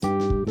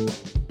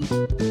This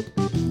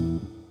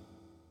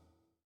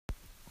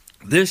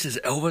is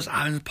Elvis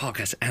Iverson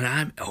Podcast, and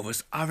I'm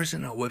Elvis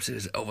Iverson. Our website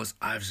is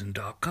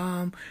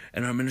elvisiverson.com,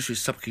 and our ministry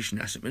is Supplication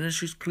National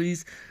Ministries.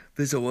 Please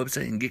visit our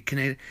website and get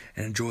connected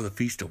and enjoy the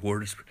Feast of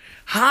Word and Spirit.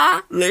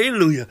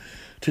 Hallelujah!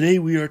 Today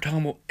we are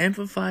talking about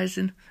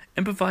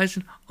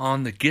empathizing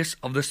on the gifts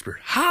of the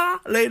Spirit.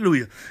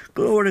 Hallelujah!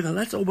 Glory to God.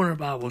 Let's open our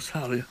Bibles.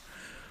 Hallelujah.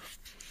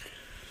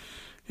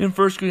 In 1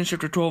 Corinthians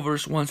chapter 12,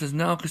 verse 1 says,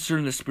 "Now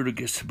concerning the Spirit of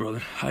gifts,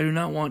 brother, I do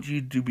not want you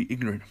to be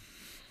ignorant."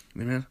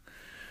 Amen.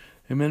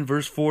 Amen.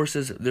 Verse 4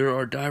 says, "There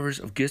are divers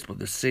of gifts, but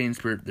the same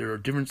Spirit. There are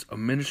difference of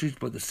ministries,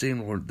 but the same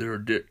Lord. There are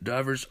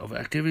divers of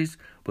activities,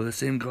 but the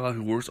same God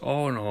who works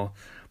all in all.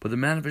 But the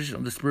manifestation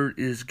of the Spirit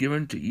is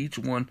given to each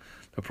one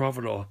the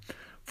profit of all.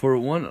 For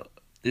one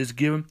is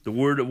given the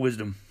word of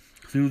wisdom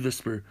through the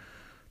Spirit.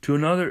 To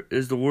another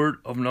is the word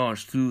of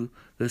knowledge through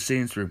the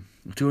same Spirit.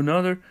 To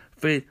another,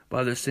 faith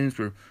by the same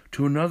Spirit.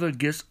 To another,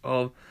 gifts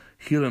of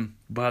healing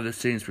by the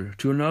same Spirit.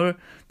 To another,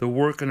 the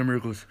work of the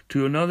miracles.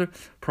 To another,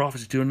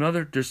 prophecy. To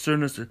another,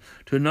 discernment.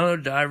 To another,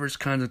 divers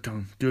kinds of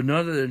tongues. To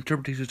another, the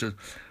interpretation of tongues.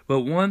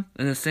 But one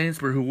and the same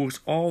Spirit who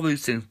works all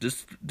these things,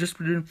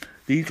 distributing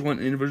each one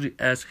individually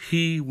as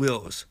He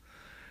wills.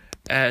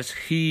 As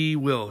He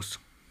wills."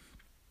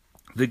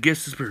 The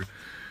gifts of the Spirit.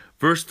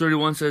 Verse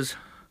 31 says,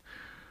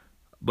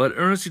 "But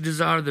earnestly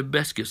desire the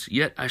best gifts,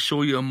 yet I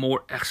show you a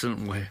more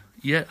excellent way."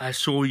 Yet I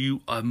show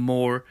you a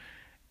more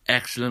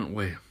excellent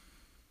way.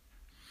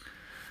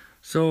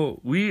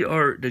 So we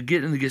are to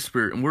get in the gift of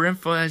Spirit, and we're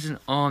emphasizing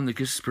on the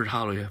gift of Spirit.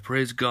 Hallelujah.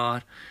 Praise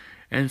God.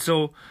 And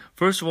so,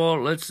 first of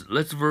all, let's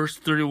verse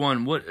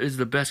 31. What is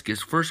the best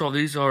gifts? First of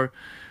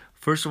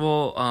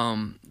all,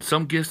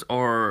 some gifts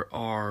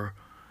are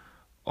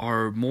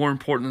more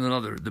important than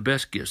others. The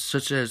best gifts,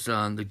 such as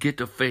the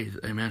gift of faith.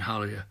 Amen.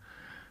 Hallelujah.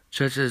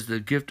 Such as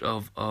the gift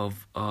of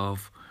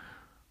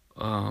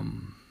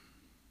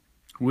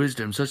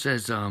wisdom, such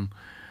as the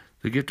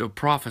gift of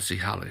prophecy.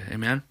 Hallelujah.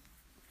 Amen.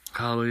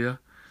 Hallelujah.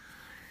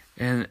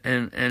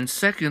 And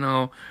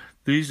second,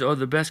 these are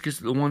the best gifts,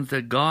 the ones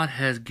that God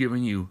has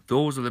given you.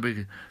 Those are the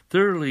biggest.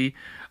 Thirdly,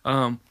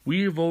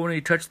 we've only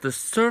touched the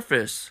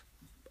surface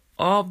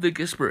of the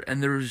gift of Spirit,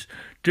 and there's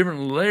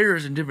different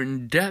layers and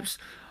different depths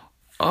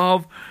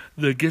of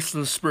the gifts of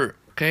the Spirit.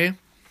 Okay?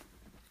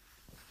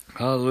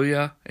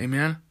 Hallelujah.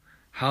 Amen.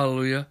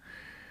 Hallelujah.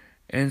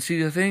 And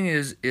see, the thing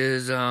is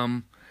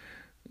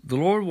the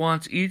Lord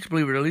wants each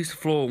believer to at least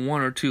flow in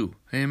one or two.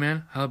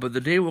 Amen. But the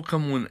day will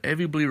come when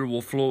every believer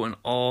will flow in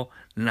all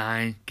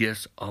 9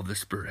 gifts of the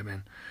Spirit.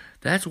 Amen.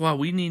 That's why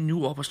we need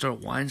new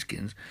apostolic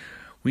wineskins.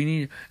 We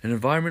need an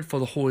environment for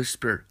the Holy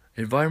Spirit,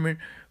 environment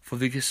for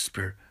the gifts of the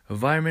Spirit,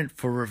 environment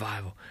for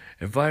revival,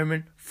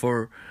 environment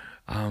for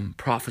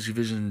prophecy,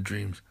 vision, and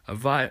dreams,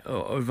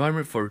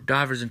 environment for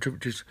divers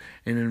interpretations,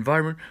 an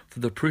environment for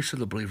the priest of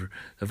the believer,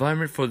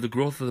 environment for the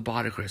growth of the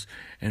body of Christ,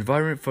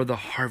 environment for the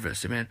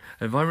harvest, amen,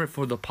 environment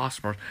for the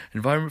apostles,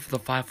 environment for the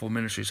fivefold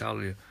ministries,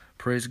 hallelujah,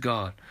 praise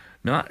God.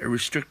 Not a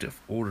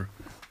restrictive order,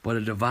 but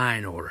a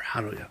divine order,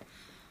 hallelujah,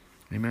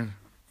 amen,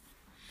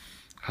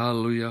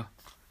 hallelujah,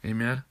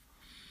 amen.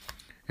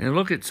 And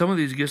look at some of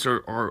these gifts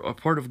are a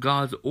part of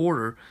God's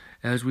order,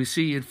 as we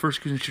see in 1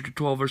 Corinthians chapter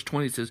 12, verse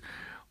 20, it says,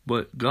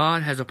 "But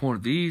God has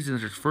appointed these in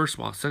His first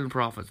apostles, second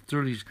prophets,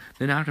 third teachers,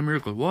 then after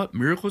miracles." What?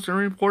 Miracles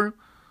are important?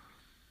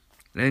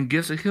 And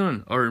gifts of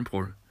healing are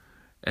important.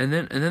 And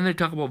then they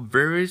talk about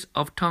various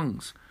of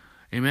tongues.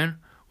 Amen?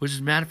 Which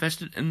is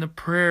manifested in the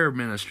prayer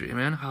ministry.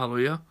 Amen?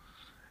 Hallelujah.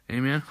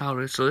 Amen?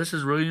 Hallelujah. So this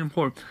is really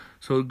important.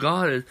 So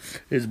God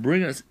is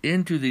bringing us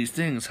into these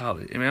things.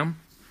 Hallelujah. Amen?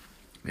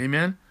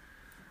 Amen?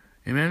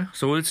 Amen?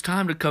 So it's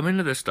time to come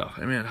into this stuff.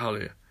 Amen?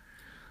 Hallelujah.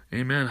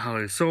 Amen?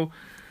 Hallelujah.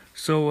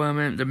 So,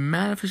 amen, the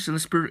manifestation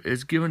of the Spirit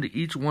is given to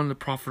each one the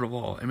profit of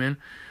all. Amen.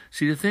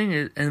 See, the thing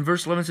is, and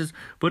verse 11 says,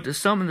 "But to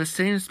some in the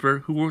same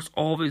Spirit who works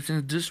all these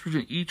things,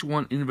 distributing each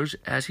one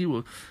individually as He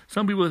will."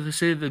 Some people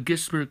say the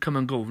gift of Spirit come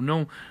and go.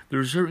 No, there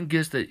are certain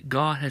gifts that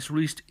God has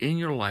released in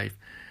your life,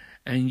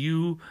 and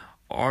you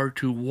are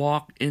to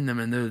walk in them,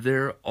 and they're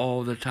there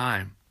all the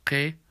time.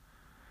 Okay?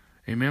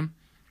 Amen.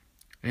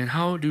 And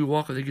how do you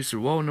walk with the gifts?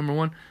 Well, number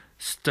 1,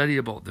 study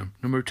about them.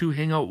 Number 2,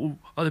 hang out with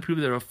other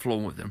people that are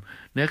flowing with them.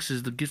 Next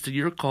is the gifts that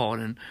you're called,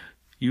 and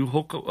you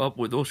hook up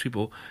with those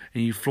people,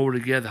 and you flow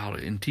together,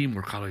 hallelujah, in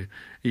teamwork, hallelujah.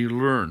 You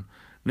learn.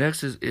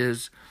 Next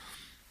is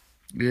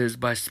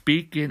by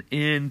speaking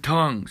in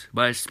tongues.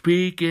 By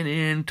speaking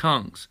in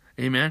tongues.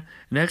 Amen.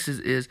 Next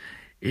is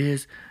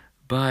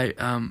by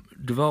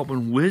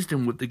developing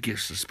wisdom with the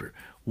gifts of the Spirit.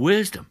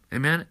 Wisdom,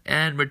 amen,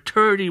 and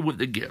maturity with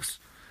the gifts.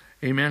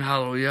 Amen,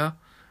 hallelujah.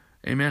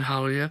 Amen,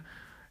 hallelujah.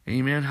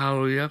 Amen,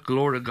 hallelujah.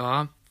 Glory to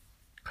God.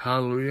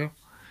 Hallelujah.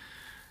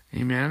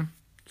 Amen.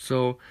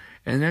 So,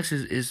 and next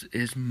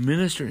is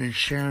ministering and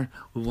sharing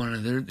with one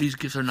another. These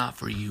gifts are not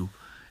for you.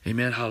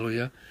 Amen,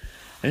 hallelujah.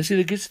 And see,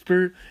 the gifts of the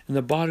Spirit in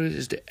the body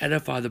is to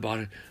edify the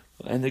body.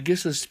 And the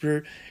gifts of the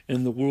Spirit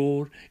in the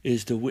world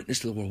is to witness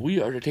to the world.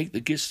 We are to take the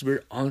gifts of the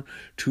Spirit on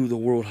to the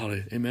world.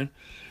 Hallelujah. Amen.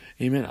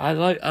 Amen.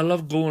 I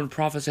love going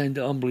prophesying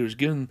to unbelievers,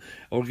 giving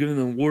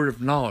them word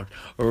of knowledge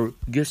or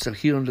gifts of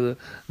healing to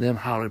them.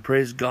 Hallelujah.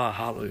 Praise God.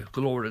 Hallelujah.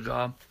 Glory to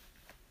God.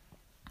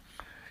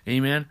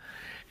 Amen.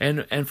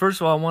 And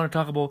first of all, I want to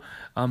talk about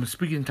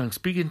speaking in tongues.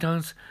 Speaking in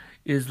tongues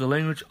is the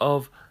language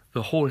of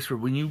the Holy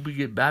Spirit. When you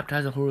get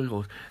baptized in the Holy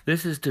Ghost,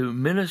 this is to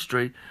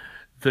ministrate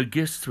the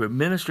gifts, to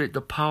administrate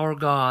the power of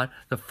God,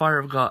 the fire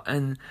of God,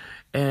 and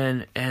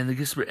the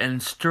gifts,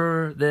 and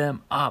stir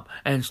them up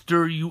and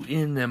stir you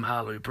in them.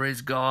 Hallelujah.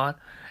 Praise God.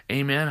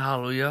 Amen.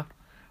 Hallelujah.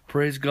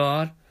 Praise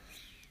God.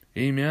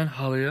 Amen.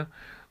 Hallelujah.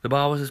 The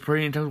Bible says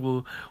praying in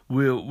tongues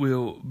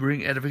will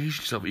bring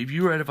edification. So if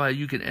you are edified,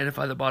 you can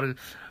edify the body.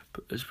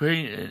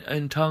 Praying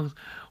in tongues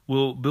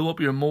will build up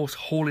your most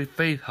holy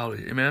faith.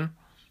 Hallelujah. Amen.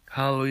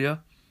 Hallelujah.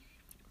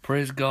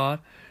 Praise God.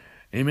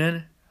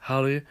 Amen.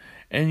 Hallelujah.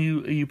 And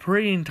you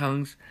pray in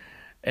tongues,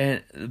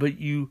 then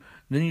you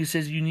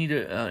says you need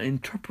to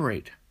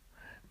interpret.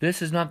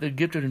 This is not the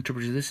gift of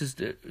interpretation. This is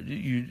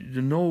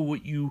to know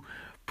what you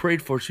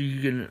prayed for, so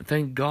you can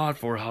thank God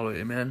for.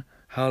 Hallelujah. Amen.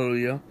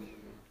 Hallelujah.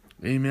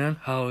 Amen.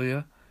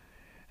 Hallelujah.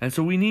 And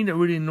so we need to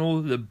really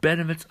know the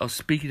benefits of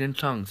speaking in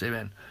tongues.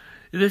 Amen.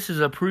 This is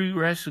a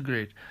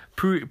prerequisite,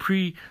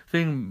 pre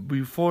thing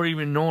before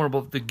even knowing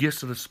about the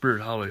gifts of the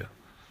Spirit. Hallelujah.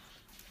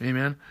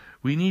 Amen.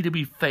 We need to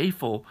be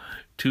faithful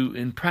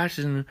in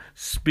practicing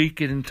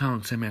speaking in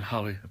tongues. Amen.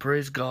 Hallelujah.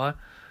 Praise God.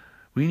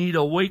 We need to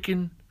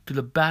awaken to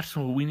the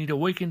baptism. We need to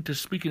awaken to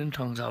speaking in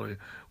tongues. Hallelujah.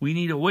 We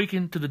need to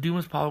awaken to the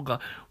dunamis power of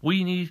God.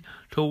 We need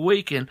to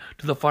awaken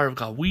to the fire of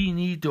God. We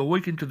need to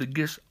awaken to the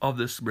gifts of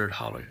the Spirit.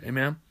 Hallelujah.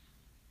 Amen.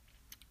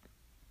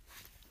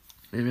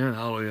 Amen.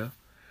 Hallelujah.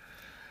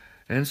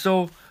 And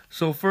so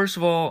first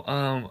of all,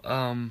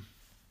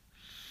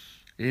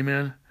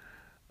 amen.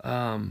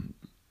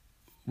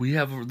 We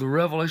have the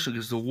revelation,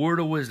 is the word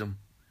of wisdom,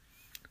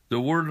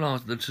 the word of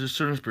knowledge, the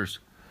discerning spirits.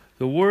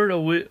 The word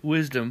of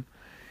wisdom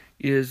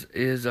is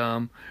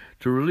to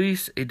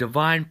release a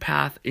divine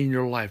path in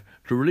your life.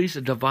 To release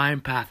a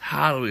divine path.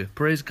 Hallelujah.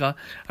 Praise God.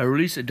 I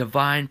release a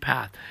divine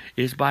path.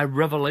 It's by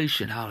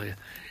revelation. Hallelujah.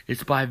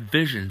 It's by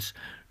visions.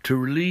 To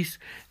release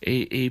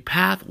a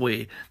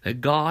pathway that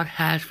God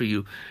has for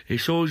you. It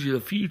shows you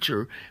the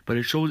future, but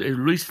it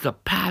releases a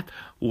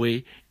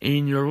pathway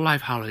in your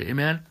life. Hallelujah.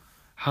 Amen.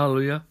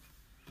 Hallelujah.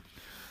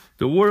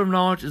 The word of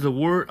knowledge is a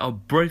word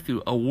of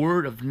breakthrough, a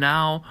word of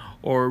now,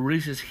 or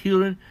releases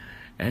healing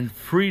and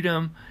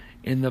freedom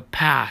in the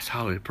past.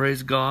 Hallelujah.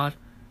 Praise God.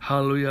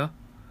 Hallelujah.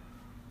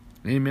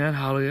 Amen.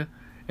 Hallelujah.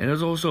 And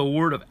there's also a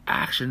word of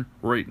action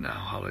right now.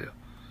 Hallelujah.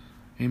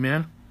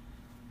 Amen.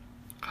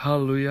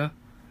 Hallelujah.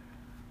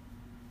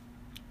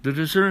 The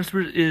discerning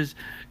spirit is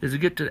to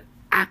get to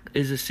act,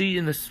 is to see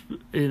in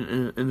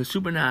the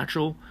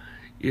supernatural,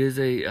 is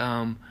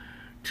to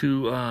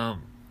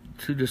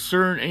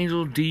discern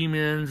angels,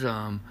 demons,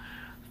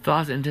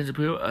 thoughts, intentions of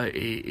people, a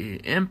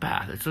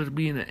empath. It's like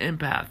being an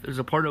empath. There's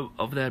a part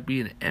of that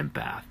being an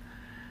empath,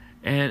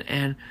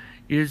 and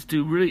is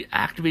to really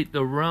activate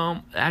the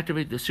realm,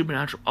 activate the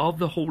supernatural of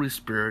the Holy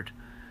Spirit,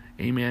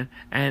 amen,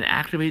 and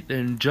activate the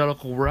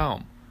angelical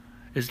realm.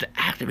 Is to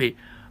activate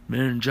the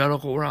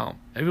angelical realm.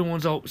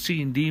 Everyone's out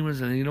seeing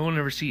demons, and you don't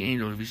ever see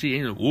angels. If you see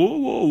angels, whoa,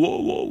 whoa,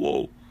 whoa, whoa,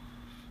 whoa.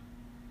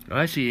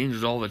 I see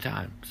angels all the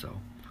time, so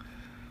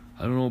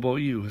I don't know about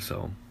you.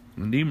 So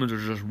the demons are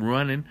just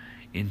running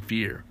in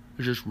fear.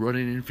 They're just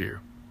running in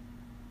fear.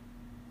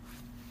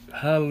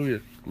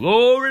 Hallelujah.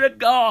 Glory to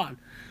God.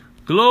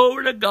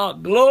 Glory to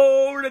God.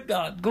 Glory to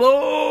God.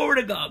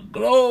 Glory to God.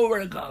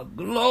 Glory to God.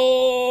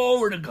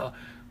 Glory to God.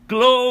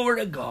 Glory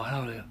to God.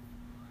 Hallelujah.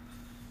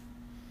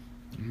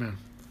 Amen.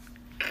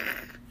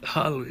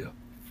 Hallelujah.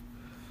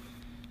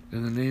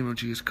 In the name of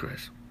Jesus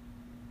Christ.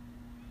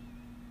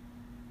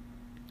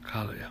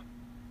 Hallelujah.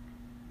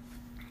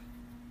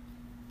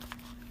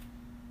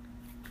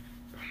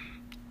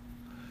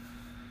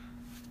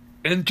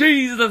 In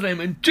Jesus' name,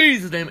 in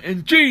Jesus' name,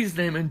 in Jesus'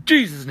 name, in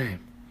Jesus' name.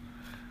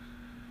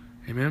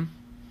 Amen.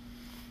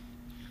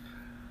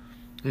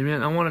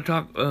 Amen. I want to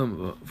talk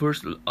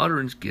first the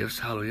utterance gifts.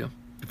 Hallelujah.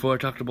 Before I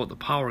talked about the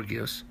power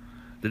gifts,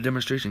 the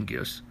demonstration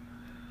gifts.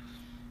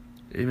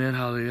 Amen.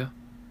 Hallelujah.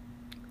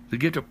 The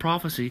gift of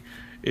prophecy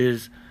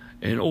is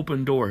an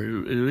open door. It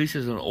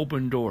releases an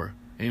open door.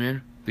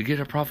 Amen. The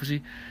gift of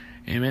prophecy,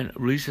 amen,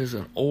 releases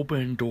an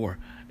open door.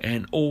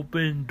 An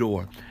open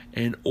door.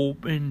 An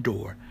open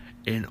door.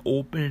 An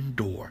open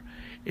door.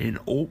 An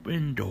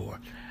open door.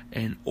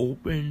 An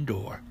open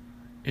door.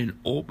 An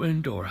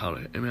open door.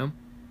 Hallelujah. Amen.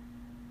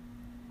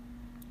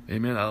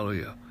 Amen.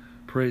 Hallelujah.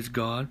 Praise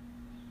God.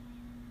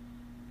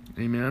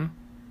 Amen.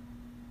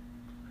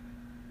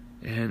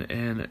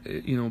 And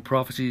you know,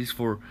 prophecies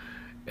for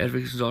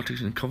edification,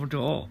 exaltation, and comfort to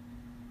all.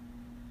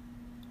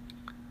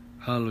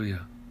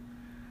 Hallelujah.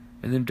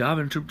 And then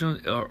divers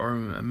interpretation or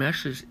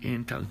meshes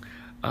in tongue.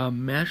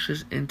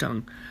 Meshes in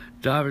tongue.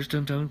 Divers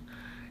in tongue.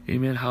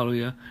 Amen.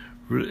 Hallelujah.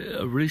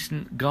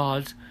 Releasing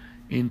God's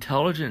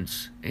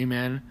intelligence.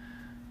 Amen.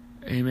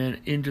 Amen.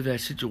 Into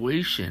that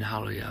situation.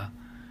 Hallelujah.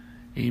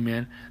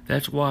 Amen.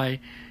 That's why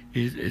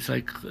it's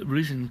like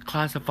releasing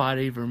classified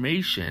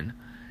information,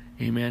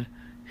 amen,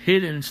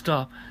 hidden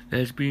stuff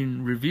that's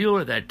being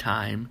revealed at that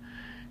time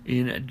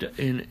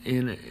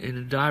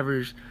in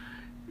divers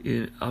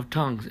of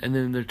tongues, and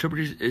then the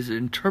interpreter is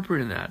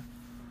interpreting that,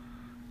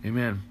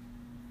 amen.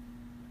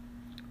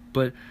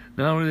 But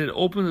not only that it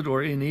opens the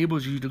door, it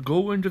enables you to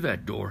go into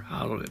that door.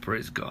 Hallelujah,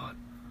 praise God,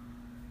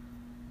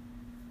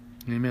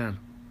 amen.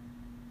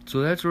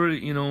 So that's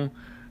really,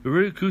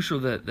 really crucial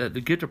that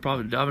the gift of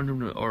prophet, David,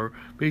 are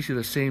basically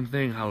the same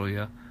thing.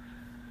 Hallelujah.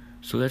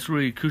 So that's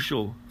really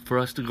crucial for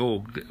us to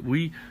go.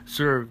 We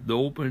serve the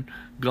open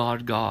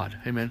God.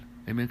 Amen.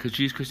 Amen. Because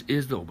Jesus Christ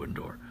is the open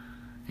door.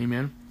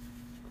 Amen.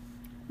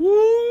 Woo!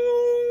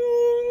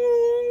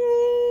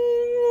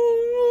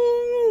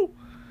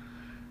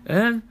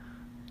 And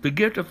the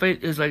gift of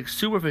faith is like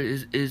super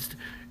faith. Is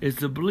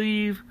to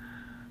believe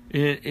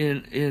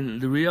in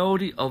the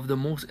reality of the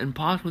most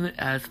impossible thing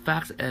as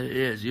facts as it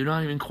is. You're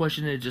not even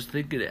questioning it, just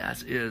thinking it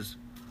as is.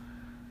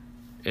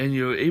 And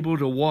you're able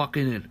to walk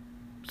in it.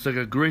 It's like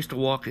a grace to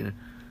walk in it.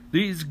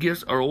 These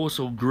gifts are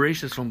also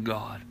gracious from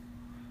God.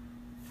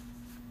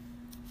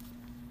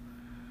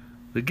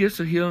 The gifts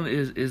of healing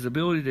is the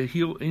ability to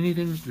heal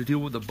anything to deal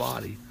with the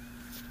body.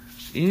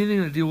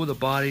 Anything to deal with the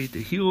body,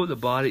 to heal the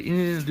body.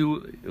 Anything to do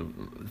with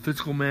the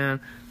physical man,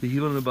 to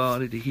heal in the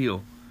body, to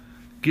heal.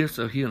 Gifts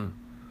of healing.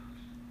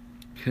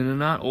 Can it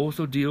not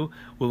also deal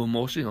with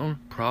emotional healing?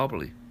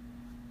 Probably.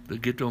 The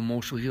gift of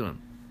emotional healing.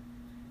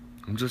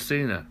 I'm just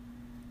saying that.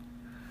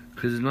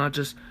 Because it's not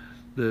just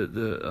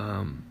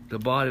the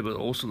body, but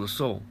also the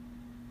soul.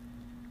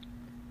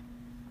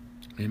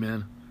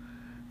 Amen.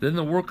 Then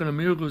the work of the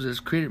miracles is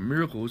created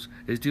miracles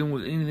is dealing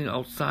with anything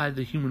outside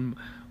the human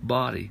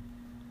body.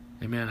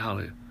 Amen.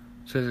 Hallelujah.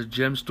 It says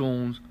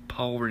gemstones,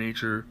 power over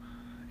nature,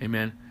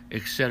 amen,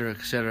 etc.,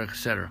 etc.,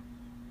 etc.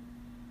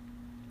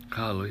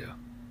 Hallelujah.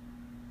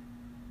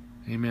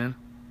 Amen.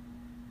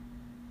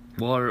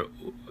 Water,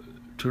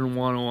 turn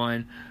water to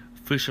wine,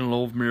 fish and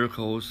loaf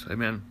miracles.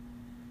 Amen.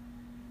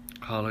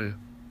 Hallelujah.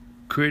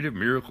 Creative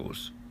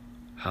miracles.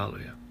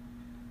 Hallelujah.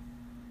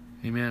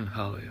 Amen.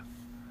 Hallelujah.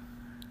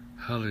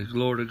 Hallelujah.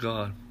 Glory to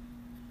God.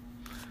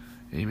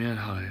 Amen.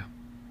 Hallelujah.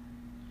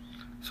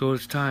 So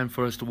it's time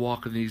for us to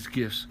walk in these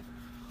gifts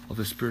of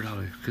the Spirit.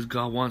 Hallelujah. Because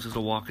God wants us to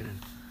walk in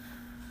it.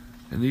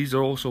 And these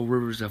are also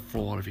rivers that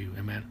flow out of you.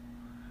 Amen.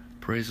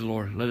 Praise the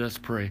Lord. Let us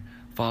pray.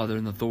 Father,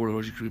 in the authority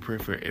of the Lord, we pray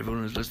for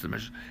everyone who's listening to the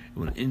message. It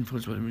will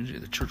influence by the ministry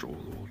of the church all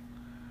over the world.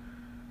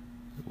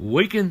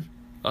 Awaken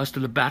us to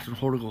the baptism of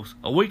the Holy Ghost.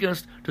 Awaken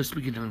us to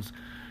speaking tongues.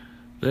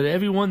 Let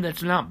everyone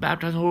that's not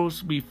baptized in the Holy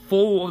Ghost be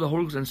full of the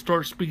Holy Ghost and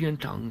start speaking in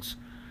tongues.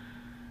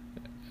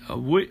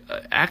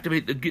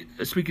 Activate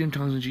the speaking in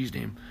tongues in Jesus'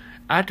 name.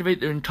 Activate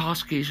the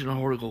intoxication of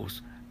the Holy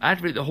Ghost.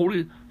 Activate the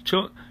holy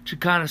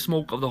Shekinah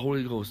smoke of the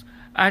Holy Ghost.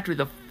 Activate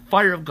the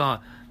fire of God,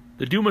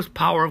 the dunamis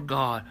power of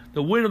God,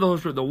 the wind of the Holy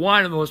Spirit, the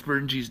wine of the Holy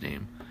Spirit in Jesus'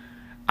 name.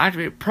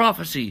 Activate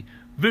prophecy,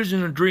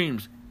 vision and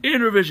dreams,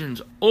 inner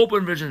visions,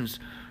 open visions,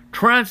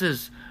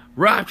 trances,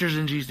 raptures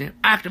in Jesus' name.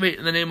 Activate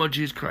in the name of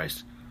Jesus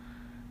Christ.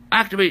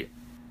 Activate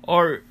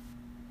our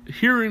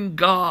hearing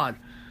God,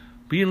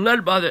 being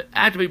led by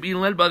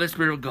the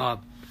Spirit of God.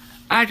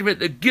 Activate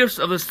the gifts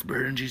of the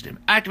Spirit in Jesus' name.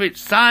 Activate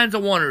signs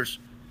and wonders.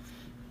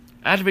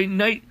 Activate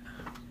night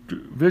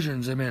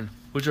visions, amen,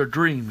 which are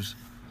dreams.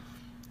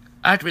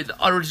 Activate the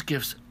utterance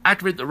gifts.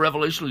 Activate the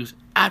revelation gifts.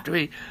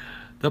 Activate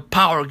the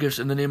power gifts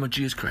in the name of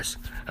Jesus Christ.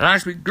 And I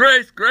speak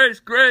grace.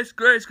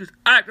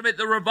 Activate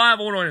the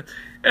revival anointing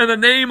in the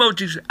name of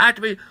Jesus.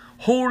 Activate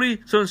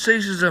holy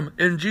sensationalism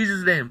in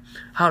Jesus' name.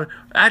 How to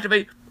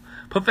activate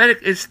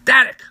prophetic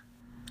ecstatic,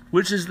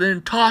 which is the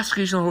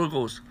intoxication of the Holy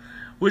Ghost,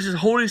 which is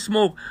holy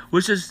smoke,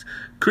 which is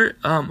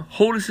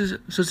holy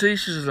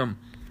sensationalism,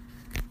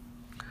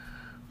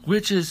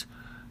 which is,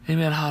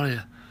 amen,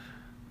 hallelujah,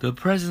 the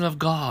presence of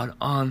God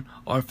on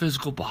our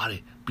physical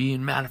body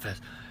being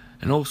manifest,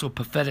 and also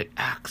prophetic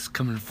acts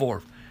coming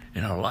forth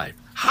in our life.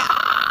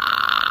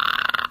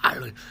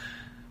 Hallelujah.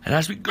 And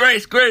I speak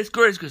grace,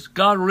 because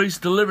God release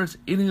deliverance,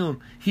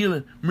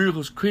 healing,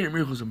 miracles, creating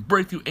miracles, and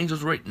breakthrough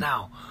angels right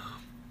now.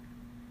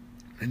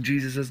 In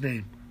Jesus'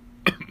 name.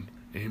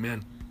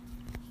 Amen.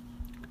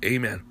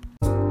 Amen.